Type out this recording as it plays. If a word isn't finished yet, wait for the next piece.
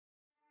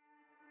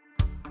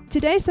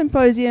Today's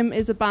symposium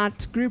is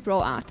about group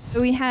rollouts. So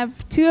we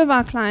have two of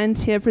our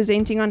clients here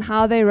presenting on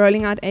how they're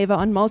rolling out AVA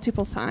on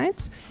multiple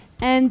sites.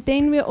 And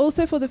then we're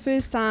also, for the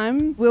first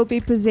time, we'll be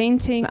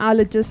presenting our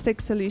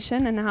logistics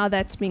solution and how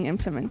that's being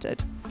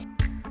implemented.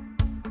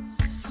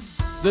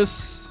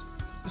 This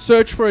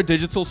search for a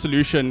digital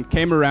solution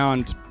came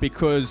around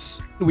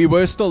because we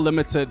were still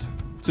limited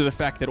to the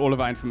fact that all of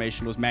our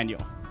information was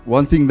manual.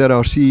 One thing that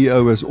our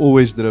CEO has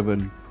always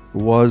driven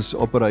was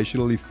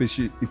operational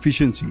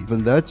efficiency,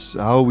 and that's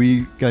how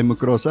we came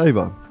across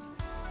AVA.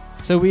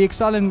 So we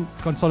excel in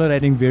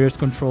consolidating various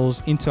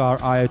controls into our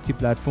IoT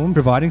platform,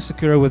 providing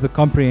Secura with a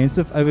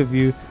comprehensive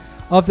overview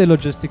of their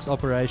logistics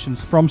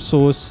operations from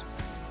source,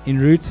 en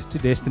route to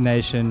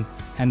destination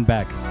and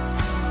back.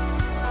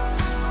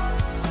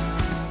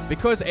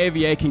 Because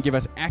AVA can give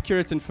us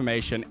accurate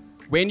information,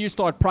 when you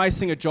start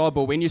pricing a job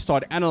or when you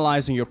start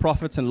analyzing your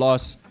profits and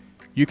loss,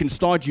 you can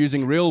start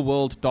using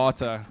real-world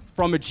data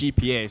from a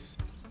GPS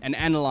and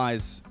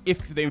analyze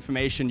if the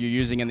information you're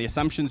using and the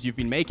assumptions you've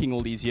been making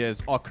all these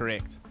years are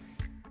correct.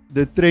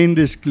 The trend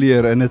is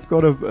clear, and it's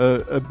got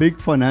a big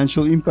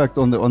financial impact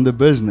on the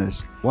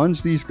business.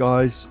 Once these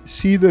guys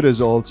see the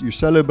results, you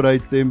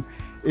celebrate them,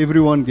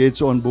 everyone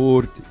gets on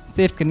board.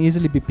 Theft can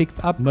easily be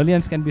picked up,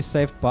 millions can be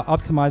saved by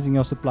optimizing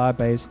your supply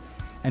base,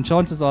 and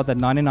chances are that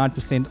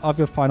 99% of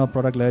your final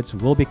product loads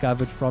will be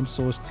covered from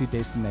source to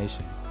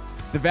destination.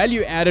 The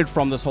value added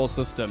from this whole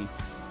system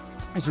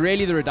is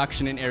really the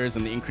reduction in errors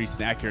and the increase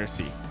in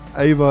accuracy.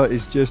 AVA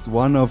is just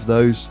one of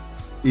those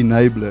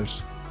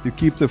enablers to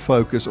keep the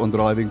focus on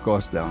driving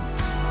costs down.